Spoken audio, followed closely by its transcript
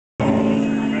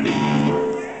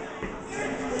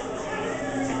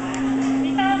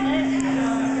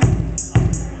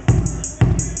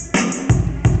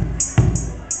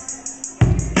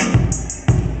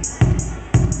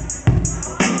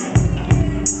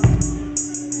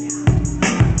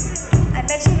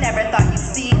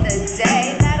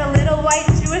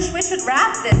should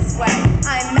rap this way.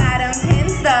 I'm Madam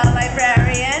Pince, the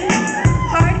librarian,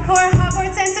 hardcore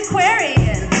Hogwarts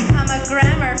antiquarian. I'm a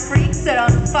grammar freak, so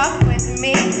don't fuck with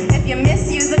me. If you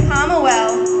misuse a comma,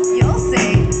 well, you'll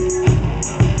see.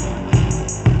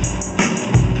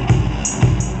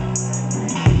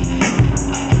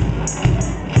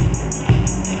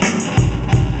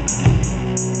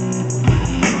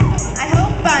 I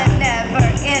hope I'm never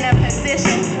in a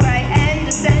position where I end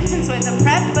a sentence with a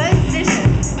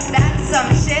preposition. That's some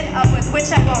shit up with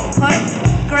which I won't put.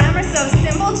 Grammar's so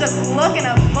simple, just look in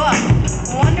a book.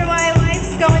 Wonder why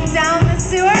life's going down the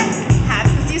sewer?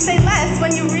 Perhaps because you say less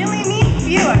when you really mean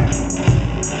fewer.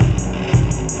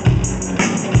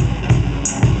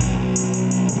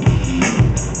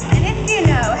 And if you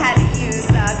know how to use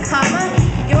a comma,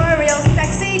 you're a real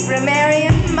sexy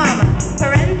grammarian mama.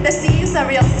 Parentheses are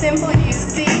real simple, you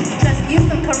see. Just use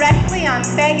them correctly, I'm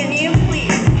begging you,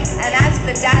 please. And as for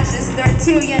the dashes, there are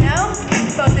two, you know,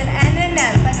 both an N and an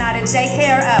M, but not a J, K,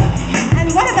 or O.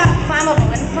 And what about flammable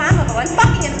and flammable and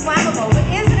fucking inflammable? What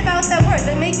is it about that word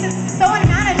that makes it so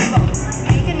unmanageable?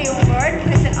 Make a new word,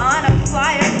 put it on a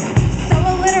flyer, so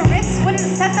illiterates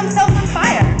wouldn't set themselves on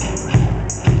fire.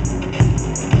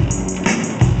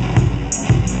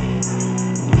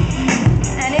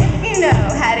 And if you know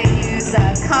how to use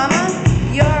a comma,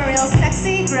 you're a real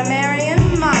sexy grammarian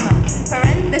mama.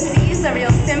 Parentheses are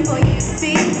real simple, you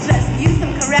see. Just use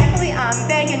them correctly, I'm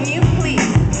begging you, please.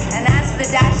 And as for the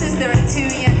dashes, there are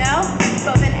two, you know,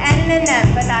 both an N and an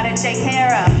M, but not a J, K,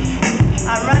 or O.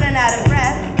 I'm running out of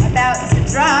breath, about to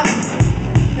drop.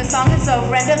 The song is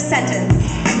over, end of sentence,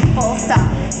 full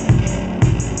stop.